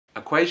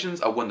Equations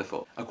are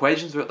wonderful.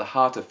 Equations are at the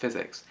heart of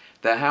physics.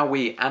 They're how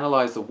we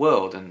analyze the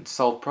world and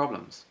solve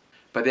problems.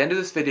 By the end of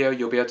this video,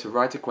 you'll be able to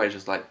write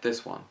equations like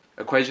this one.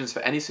 Equations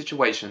for any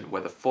situation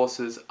where the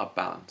forces are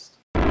balanced.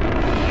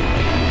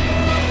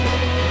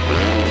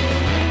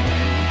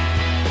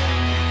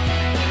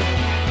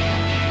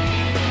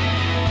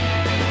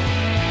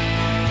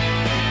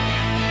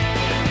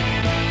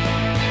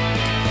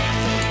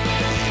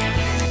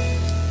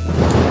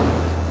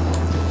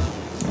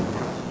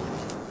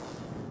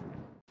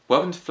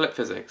 Welcome to Flip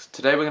Physics.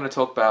 Today we're going to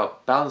talk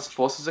about balanced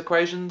forces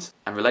equations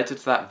and related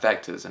to that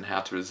vectors and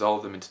how to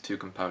resolve them into two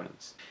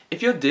components.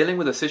 If you're dealing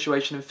with a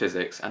situation in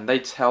physics and they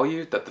tell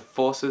you that the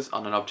forces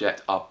on an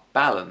object are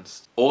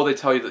balanced, or they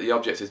tell you that the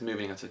object is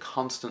moving at a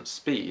constant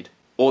speed,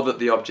 or that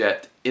the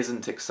object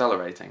isn't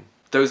accelerating,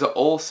 those are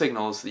all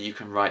signals that you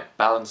can write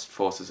balanced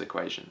forces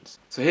equations.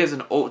 So here's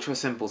an ultra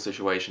simple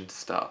situation to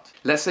start.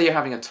 Let's say you're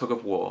having a tug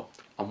of war.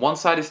 On one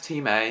side is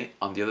Team A,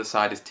 on the other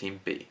side is Team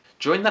B.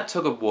 During that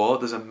tug of war,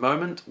 there's a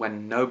moment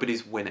when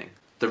nobody's winning.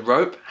 The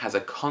rope has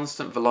a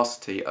constant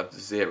velocity of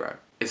 0.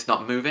 It's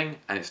not moving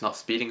and it's not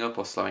speeding up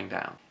or slowing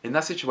down. In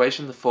that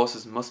situation, the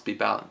forces must be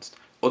balanced.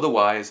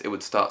 Otherwise, it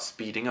would start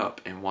speeding up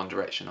in one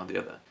direction or the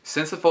other.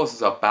 Since the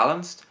forces are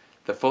balanced,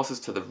 the forces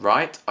to the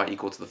right are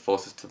equal to the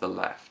forces to the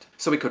left.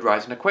 So we could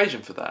write an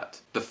equation for that.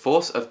 The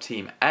force of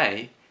Team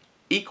A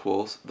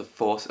equals the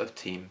force of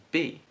Team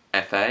B.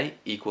 Fa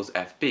equals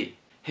Fb.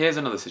 Here's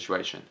another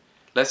situation.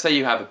 Let's say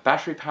you have a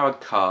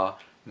battery-powered car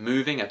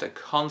moving at a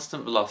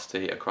constant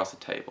velocity across a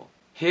table.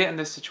 Here in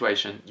this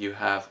situation, you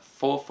have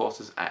four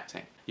forces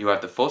acting. You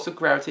have the force of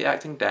gravity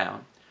acting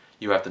down,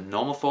 you have the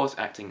normal force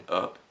acting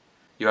up,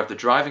 you have the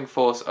driving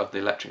force of the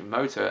electric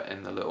motor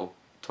in the little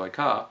toy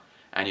car,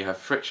 and you have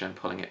friction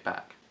pulling it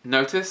back.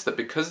 Notice that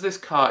because this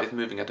car is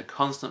moving at a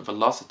constant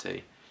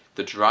velocity,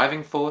 the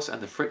driving force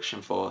and the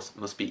friction force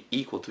must be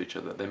equal to each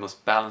other. They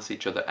must balance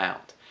each other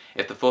out.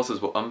 If the forces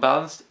were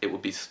unbalanced, it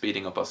would be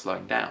speeding up or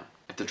slowing down.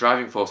 If the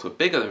driving force were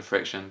bigger than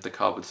friction, the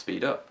car would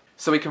speed up.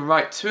 So we can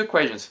write two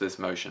equations for this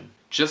motion.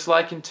 Just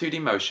like in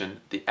 2D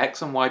motion, the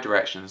x and y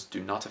directions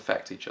do not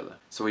affect each other.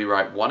 So we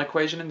write one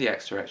equation in the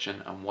x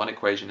direction and one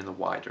equation in the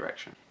y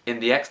direction. In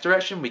the x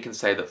direction, we can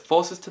say that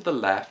forces to the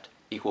left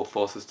equal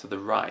forces to the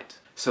right.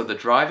 So the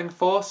driving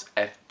force,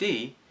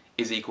 Fd,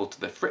 is equal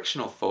to the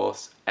frictional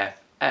force,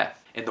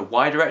 Ff. In the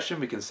y direction,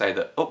 we can say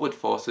that upward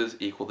forces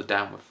equal the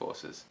downward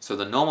forces. So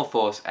the normal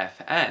force,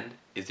 Fn,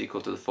 is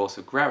equal to the force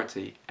of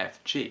gravity,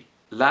 Fg.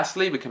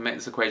 Lastly, we can make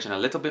this equation a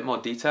little bit more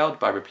detailed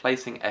by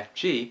replacing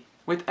Fg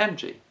with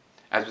mg.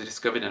 As we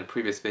discovered in a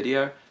previous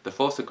video, the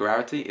force of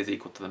gravity is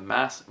equal to the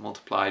mass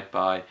multiplied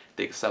by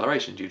the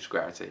acceleration due to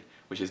gravity,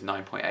 which is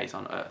 9.8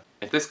 on Earth.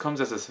 If this comes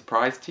as a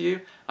surprise to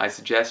you, I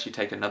suggest you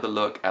take another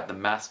look at the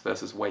mass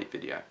versus weight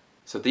video.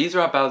 So these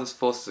are our balanced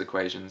forces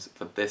equations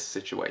for this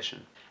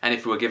situation. And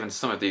if we were given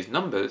some of these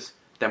numbers,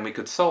 then we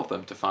could solve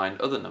them to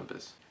find other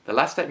numbers. The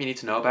last step you need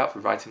to know about for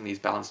writing these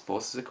balanced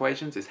forces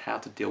equations is how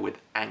to deal with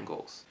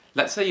angles.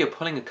 Let's say you're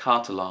pulling a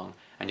cart along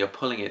and you're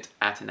pulling it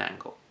at an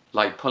angle,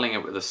 like pulling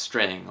it with a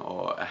string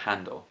or a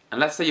handle. And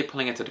let's say you're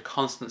pulling it at a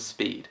constant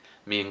speed,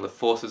 meaning the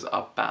forces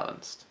are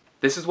balanced.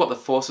 This is what the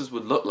forces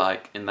would look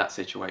like in that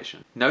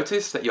situation.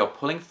 Notice that your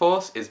pulling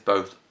force is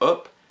both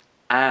up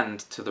and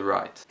to the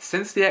right.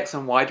 Since the x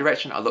and y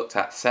direction are looked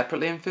at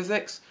separately in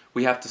physics,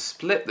 we have to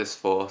split this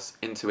force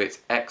into its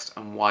x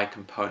and y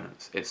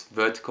components, its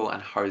vertical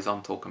and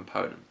horizontal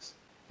components.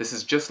 This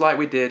is just like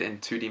we did in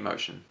 2D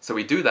motion. So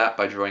we do that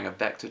by drawing a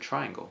vector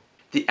triangle.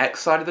 The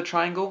x side of the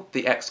triangle,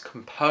 the x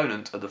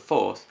component of the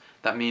force,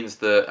 that means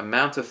the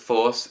amount of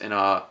force in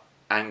our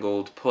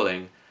angled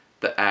pulling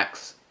that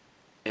acts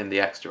in the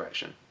x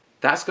direction.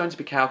 That's going to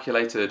be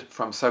calculated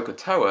from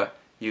SOHCAHTOA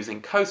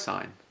using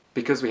cosine,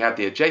 because we have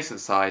the adjacent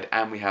side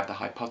and we have the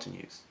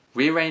hypotenuse.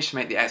 Rearrange to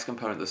make the x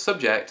component the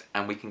subject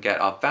and we can get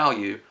our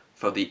value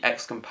for the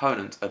x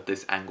component of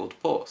this angled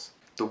force.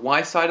 The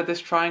y side of this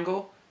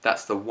triangle,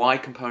 that's the y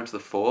component of the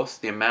force,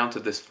 the amount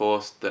of this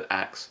force that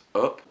acts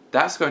up.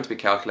 That's going to be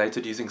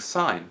calculated using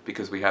sine,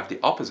 because we have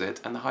the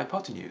opposite and the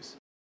hypotenuse.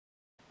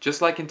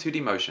 Just like in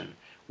 2D motion,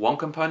 one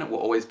component will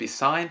always be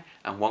sine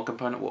and one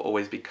component will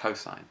always be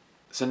cosine.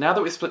 So now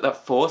that we've split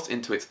that force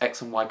into its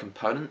x and y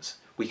components,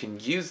 we can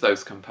use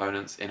those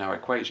components in our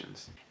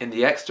equations. In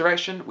the x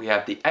direction, we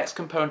have the x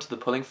component of the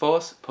pulling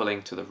force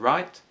pulling to the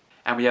right,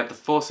 and we have the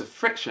force of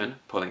friction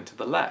pulling to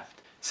the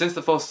left. Since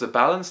the forces are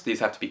balanced, these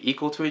have to be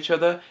equal to each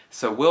other,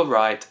 so we'll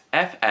write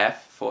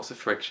Ff, force of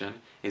friction,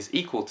 is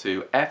equal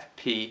to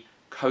Fp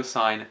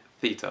cosine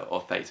theta,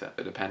 or theta,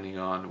 depending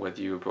on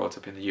whether you were brought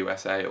up in the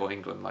USA or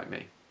England like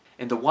me.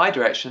 In the y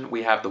direction,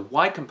 we have the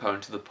y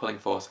component of the pulling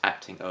force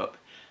acting up,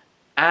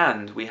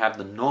 and we have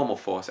the normal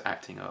force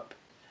acting up.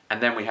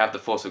 And then we have the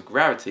force of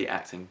gravity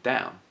acting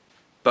down.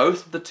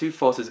 Both of the two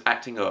forces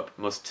acting up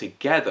must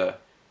together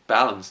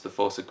balance the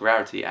force of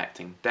gravity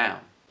acting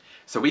down.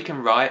 So we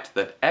can write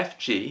that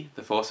Fg,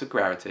 the force of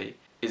gravity,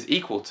 is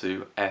equal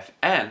to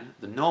Fn,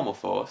 the normal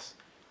force,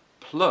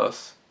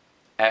 plus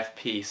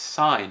Fp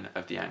sine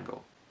of the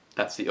angle.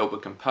 That's the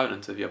upward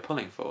component of your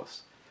pulling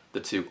force. the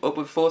 2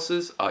 upward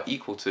forces are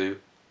equal to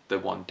the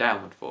 1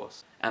 downward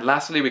force. And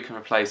lastly, we can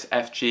replace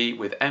Fg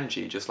with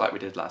mg just like we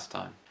did last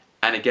time.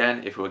 And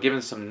again, if we were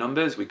given some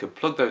numbers, we could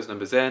plug those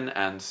numbers in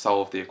and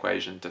solve the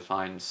equation to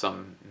find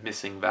some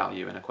missing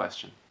value in a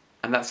question.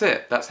 And that's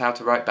it. That's how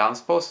to write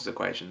balanced forces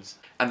equations.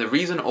 And the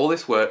reason all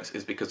this works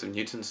is because of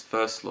Newton's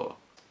first law,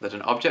 that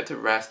an object at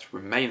rest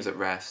remains at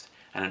rest,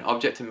 and an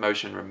object in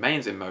motion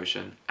remains in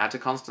motion at a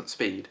constant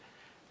speed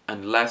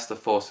unless the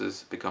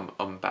forces become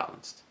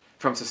unbalanced.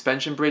 From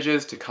suspension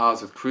bridges to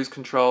cars with cruise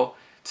control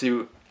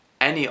to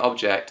any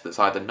object that's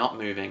either not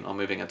moving or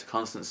moving at a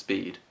constant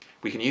speed,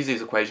 we can use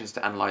these equations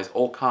to analyse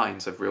all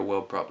kinds of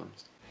real-world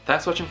problems.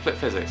 Thanks for watching Flip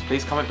Physics.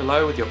 Please comment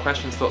below with your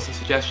questions, thoughts and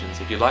suggestions.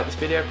 If you like this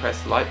video,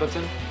 press the like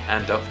button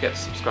and don't forget to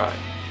subscribe.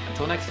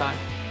 Until next time.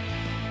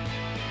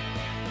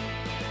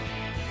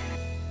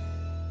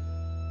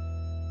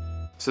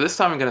 So this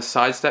time I'm going to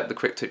sidestep the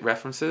cryptic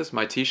references.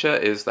 My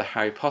t-shirt is the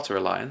Harry Potter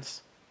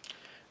Alliance,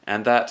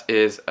 and that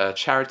is a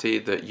charity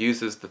that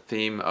uses the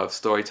theme of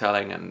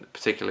storytelling, and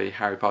particularly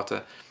Harry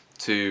Potter,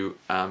 to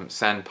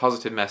send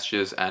positive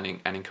messages and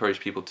encourage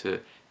people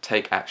to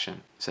take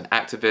action. It's an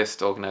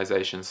activist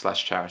organisation /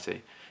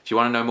 charity. If you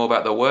want to know more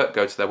about their work,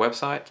 go to their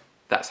website.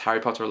 That's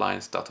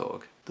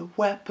harrypotteralliance.org. The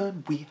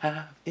weapon we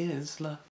have is love.